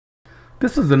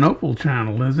This is an Opal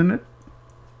channel, isn't it?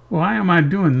 Why am I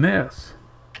doing this?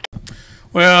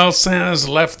 Well, Santa's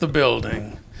left the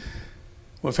building.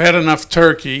 We've had enough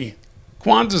turkey.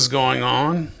 Kwanzaa's going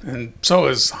on, and so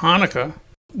is Hanukkah.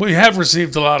 We have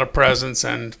received a lot of presents,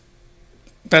 and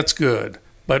that's good.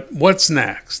 But what's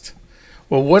next?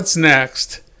 Well, what's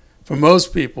next for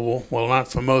most people, well, not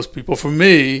for most people, for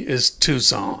me, is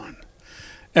Tucson.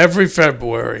 Every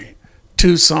February,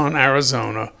 Tucson,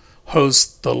 Arizona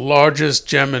hosts the largest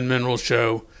gem and mineral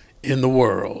show in the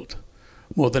world.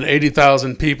 More than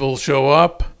 80,000 people show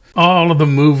up. All of the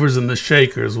movers and the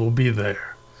shakers will be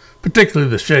there,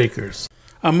 particularly the shakers.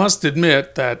 I must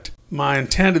admit that my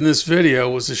intent in this video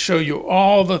was to show you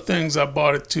all the things I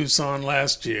bought at Tucson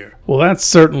last year. Well, that's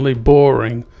certainly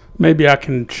boring. Maybe I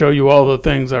can show you all the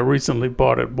things I recently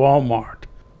bought at Walmart.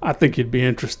 I think you'd be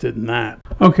interested in that.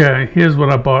 Okay, here's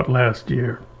what I bought last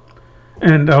year.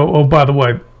 And oh, by the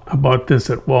way, I bought this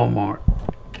at Walmart.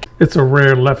 It's a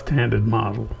rare left-handed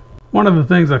model. One of the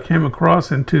things I came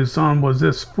across in Tucson was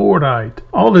this Fordite.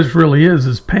 All this really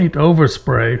is paint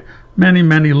overspray,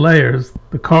 many layers.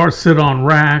 The cars sit on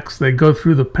racks, they go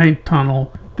through the paint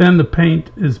tunnel, then the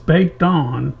paint is baked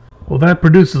on. Well, that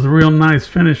produces a real nice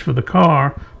finish for the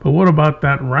car, but what about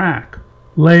that rack?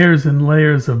 Layers and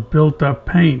layers of built up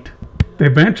paint. They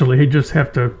eventually just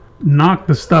have to knock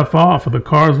the stuff off or the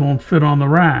cars won't fit on the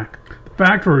rack. The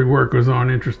factory workers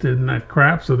aren't interested in that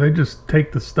crap, so they just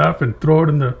take the stuff and throw it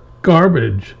in the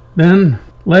garbage. Then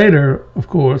later, of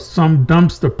course, some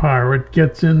dumpster pirate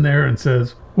gets in there and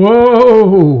says,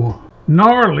 "Whoa,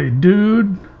 gnarly,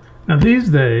 dude." Now these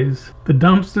days, the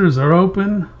dumpsters are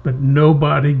open, but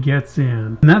nobody gets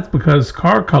in. And that's because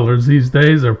car colors these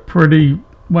days are pretty,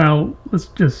 well, let's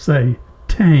just say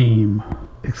tame.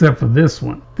 Except for this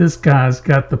one. This guy's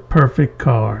got the perfect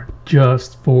car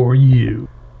just for you.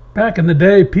 Back in the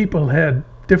day, people had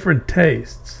different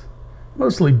tastes.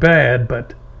 Mostly bad,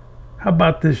 but how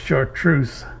about this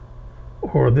chartreuse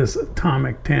or this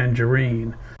atomic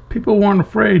tangerine? People weren't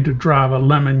afraid to drive a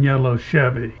lemon yellow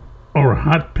Chevy or a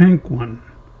hot pink one.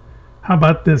 How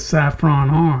about this saffron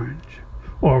orange?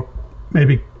 Or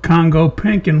maybe Congo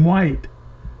pink and white,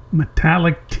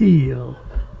 metallic teal,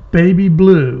 baby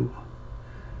blue,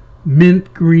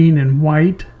 mint green and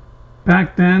white.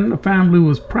 Back then, a family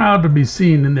was proud to be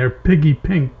seen in their piggy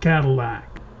pink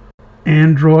Cadillac.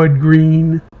 Android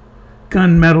green,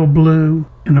 gunmetal blue,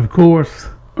 and of course,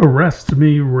 Arrest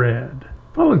Me red,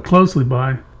 followed closely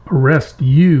by Arrest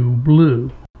You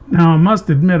blue. Now, I must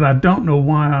admit, I don't know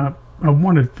why I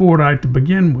wanted Fordite to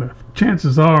begin with.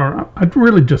 Chances are, I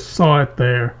really just saw it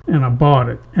there and I bought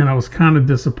it. And I was kind of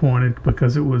disappointed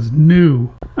because it was new.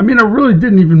 I mean, I really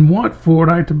didn't even want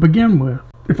Fordite to begin with.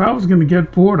 If I was going to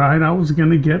get Fordite, I was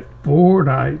going to get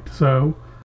Fordite. So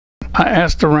I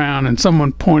asked around and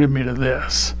someone pointed me to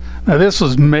this. Now, this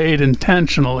was made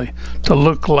intentionally to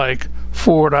look like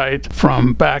Fordite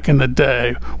from back in the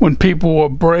day when people were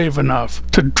brave enough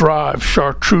to drive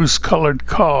chartreuse colored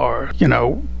cars, you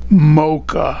know,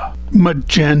 mocha,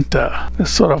 magenta,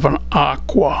 it's sort of an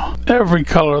aqua, every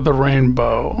color of the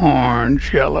rainbow,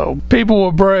 orange, yellow. People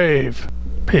were brave.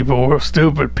 People were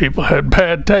stupid. People had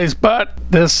bad taste. But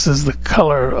this is the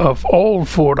color of old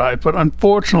Fordite. But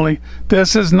unfortunately,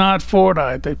 this is not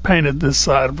Fordite. They painted this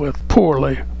side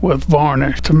poorly with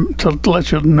varnish to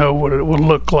let you know what it will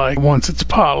look like once it's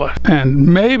polished. And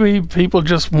maybe people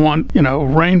just want, you know,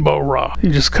 rainbow rock.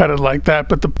 You just cut it like that.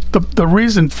 But the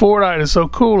reason Fordite is so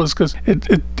cool is because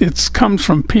it comes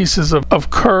from pieces of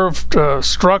curved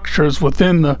structures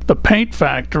within the paint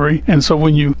factory. And so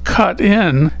when you cut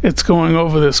in, it's going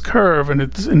over this curve and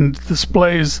it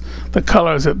displays the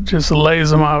colors. It just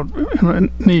lays them out in a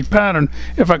neat pattern.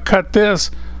 If I cut this,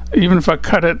 even if I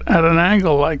cut it at an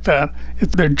angle like that,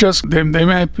 they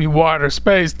might be wider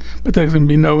spaced, but there's going to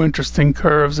be no interesting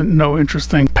curves and no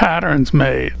interesting patterns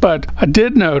made. But I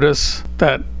did notice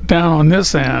that down on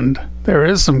this end there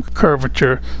is some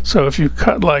curvature, so if you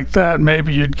cut like that,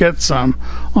 maybe you'd get some.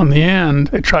 On the end,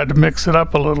 they tried to mix it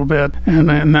up a little bit, and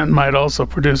that might also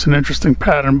produce an interesting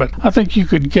pattern, but I think you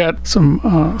could get some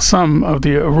of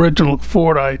the original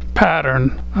Fordite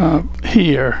pattern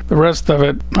here. The rest of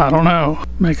it, I don't know.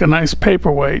 Make a nice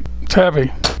paperweight. It's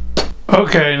heavy.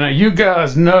 Okay, now you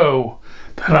guys know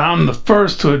that I'm the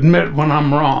first to admit when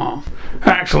I'm wrong.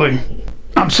 Actually,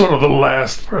 I'm sort of the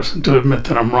last person to admit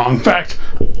that I'm wrong. In fact,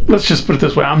 let's just put it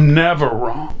this way, I'm never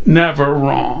wrong. Never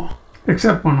wrong.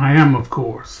 Except when I am, of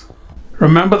course.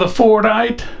 Remember the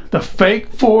Fordite? The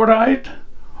fake Fordite?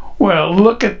 Well,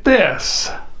 look at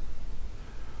this.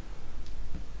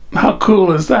 How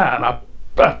cool is that?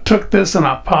 I took this and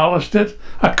I polished it.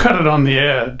 I cut it on the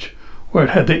edge where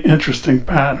it had the interesting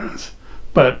patterns.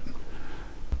 But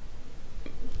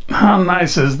how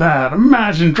nice is that?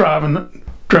 Imagine driving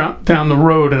down the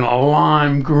road in a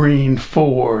lime green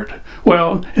Ford.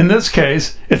 Well, in this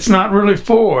case, it's not really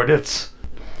Ford.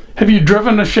 Have you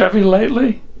driven a Chevy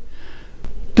lately?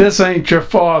 This ain't your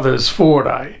father's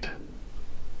Fordite.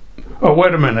 Oh,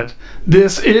 wait a minute.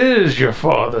 This is your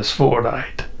father's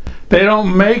Fordite. They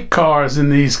don't make cars in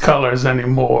these colors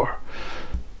anymore.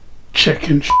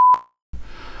 Chicken shit.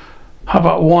 How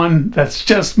about one that's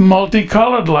just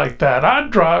multicolored like that?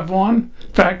 I'd drive one.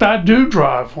 In fact, I do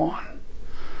drive one.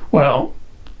 Well,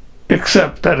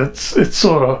 except that it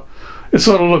sort of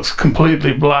looks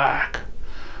completely black.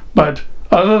 But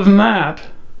other than that,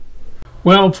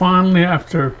 well, finally,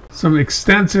 after some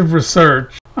extensive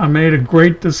research, I made a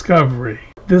great discovery.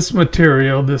 This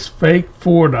material, this fake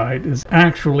Fordite,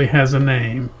 actually has a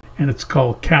name, and it's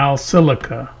called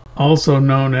calsilica, also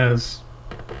known as,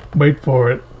 wait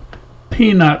for it,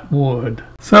 peanut wood.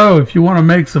 So if you want to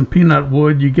make some peanut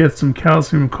wood, you get some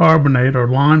calcium carbonate or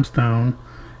limestone,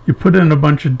 you put in a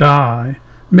bunch of dye,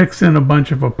 mix in a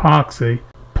bunch of epoxy,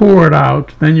 pour it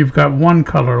out, then you've got one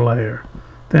color layer.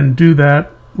 Then do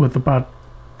that with about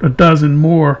a dozen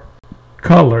more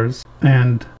colors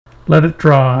and let it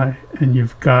dry, and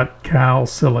you've got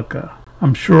calsilica.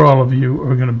 I'm sure all of you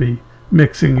are going to be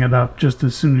mixing it up just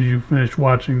as soon as you finish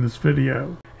watching this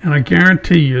video. And I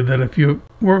guarantee you that if you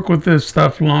work with this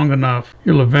stuff long enough,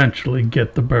 you'll eventually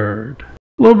get the bird.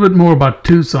 A little bit more about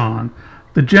Tucson.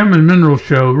 The Gem and Mineral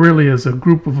Show really is a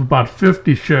group of about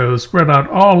 50 shows spread out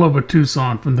all over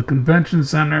Tucson, from the convention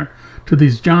center to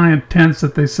these giant tents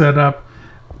that they set up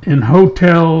in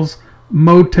hotels,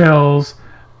 motels,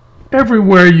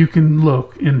 everywhere you can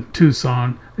look in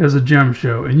Tucson. There's a gem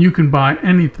show, and you can buy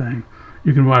anything.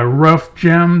 You can buy rough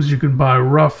gems, you can buy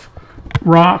rough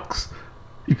rocks,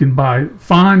 you can buy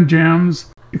fine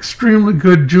gems, extremely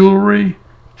good jewelry,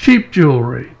 cheap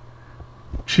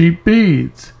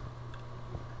beads,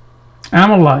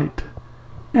 amylite.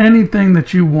 Anything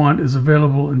that you want is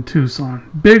available in Tucson.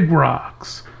 Big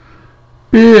rocks,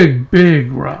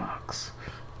 big rocks.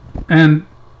 And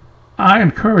I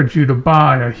encourage you to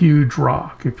buy a huge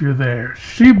rock if you're there.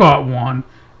 She bought one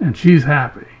and she's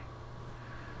happy.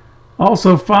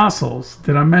 Also fossils.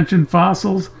 Did I mention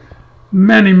fossils?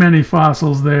 Many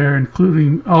fossils there,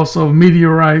 including also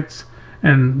meteorites.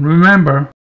 And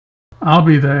remember, I'll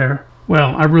be there.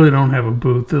 Well, I really don't have a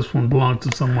booth. This one belongs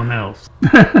to someone else.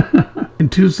 In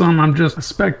Tucson, I'm just a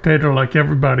spectator like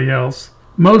everybody else.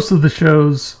 Most of the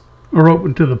shows are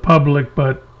open to the public,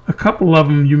 but a couple of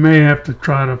them you may have to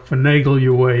try to finagle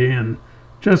your way in.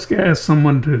 Just ask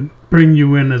someone to bring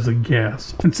you in as a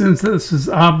guest. And since this is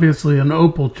obviously an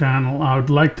Opal channel, I would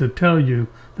like to tell you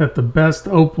that the best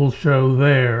Opal show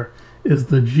there is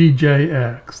the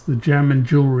GJX, the Gem and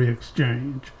Jewelry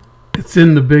Exchange. It's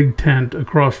in the big tent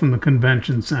across from the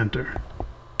convention center.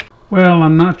 Well,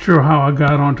 I'm not sure how I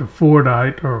got onto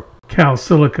Fordite or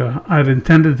calsilica. I'd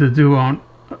intended to do a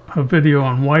video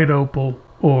on white opal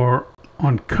or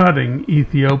on cutting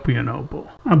Ethiopian opal.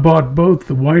 I bought both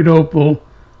the white opal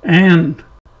and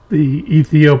the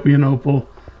Ethiopian opal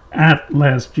at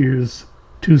last year's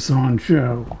Tucson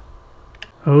show.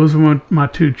 Those were my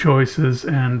two choices,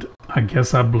 and I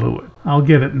guess I blew it. I'll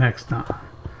get it next time.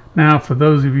 Now, for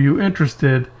those of you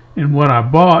interested in what I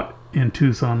bought in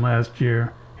Tucson last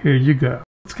year, here you go.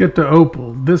 Let's get to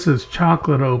opal. This is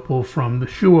chocolate opal from the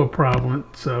Shua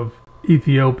province of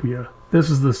Ethiopia. This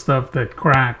is the stuff that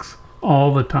cracks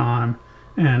all the time,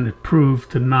 and it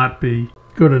proved to not be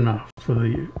good enough for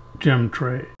the gem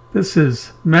trade. This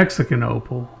is Mexican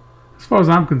opal. As far as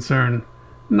I'm concerned,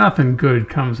 nothing good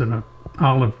comes in an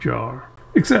olive jar,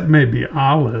 except maybe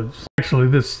olives. Actually,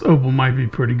 this opal might be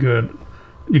pretty good.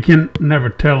 You can never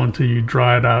tell until you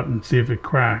dry it out and see if it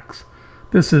cracks.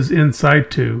 This is in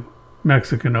situ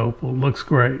Mexican opal. Looks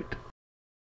great.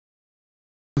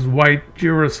 This is white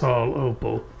girasol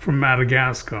opal from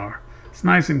Madagascar. It's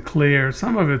nice and clear.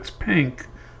 Some of it's pink.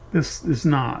 This is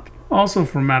not. Also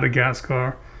from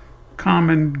Madagascar,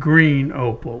 common green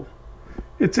opal.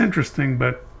 It's interesting,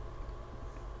 but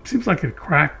it seems like it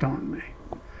cracked on me.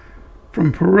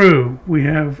 From Peru, we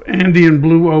have Andean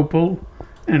blue opal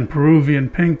and Peruvian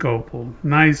pink opal.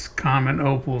 Nice common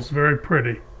opals, very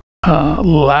pretty.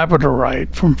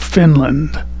 Labradorite from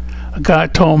Finland. A guy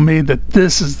told me that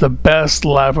this is the best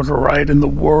labradorite in the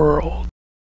world.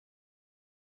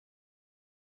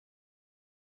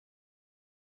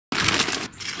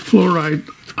 Fluorite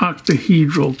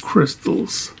octahedral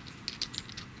crystals.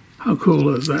 How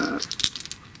cool is that?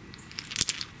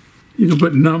 You can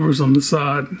put numbers on the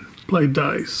side and play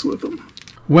dice with them.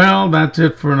 Well, that's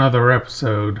it for another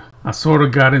episode. I sort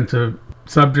of got into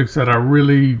subjects that I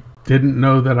really didn't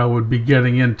know that I would be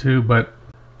getting into, but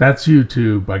that's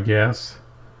YouTube, I guess.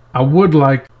 I would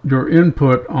like your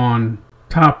input on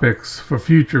topics for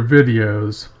future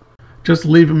videos. Just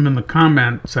leave them in the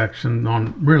comment section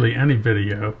on really any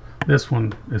video. This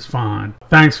one is fine.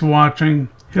 Thanks for watching.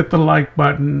 Hit the like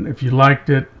button if you liked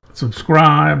it.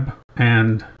 Subscribe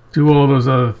and do all those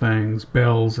other things,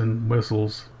 bells and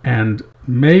whistles. And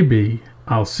maybe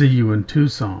I'll see you in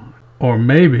Tucson. Or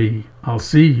maybe I'll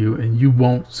see you and you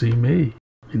won't see me.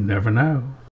 You never know.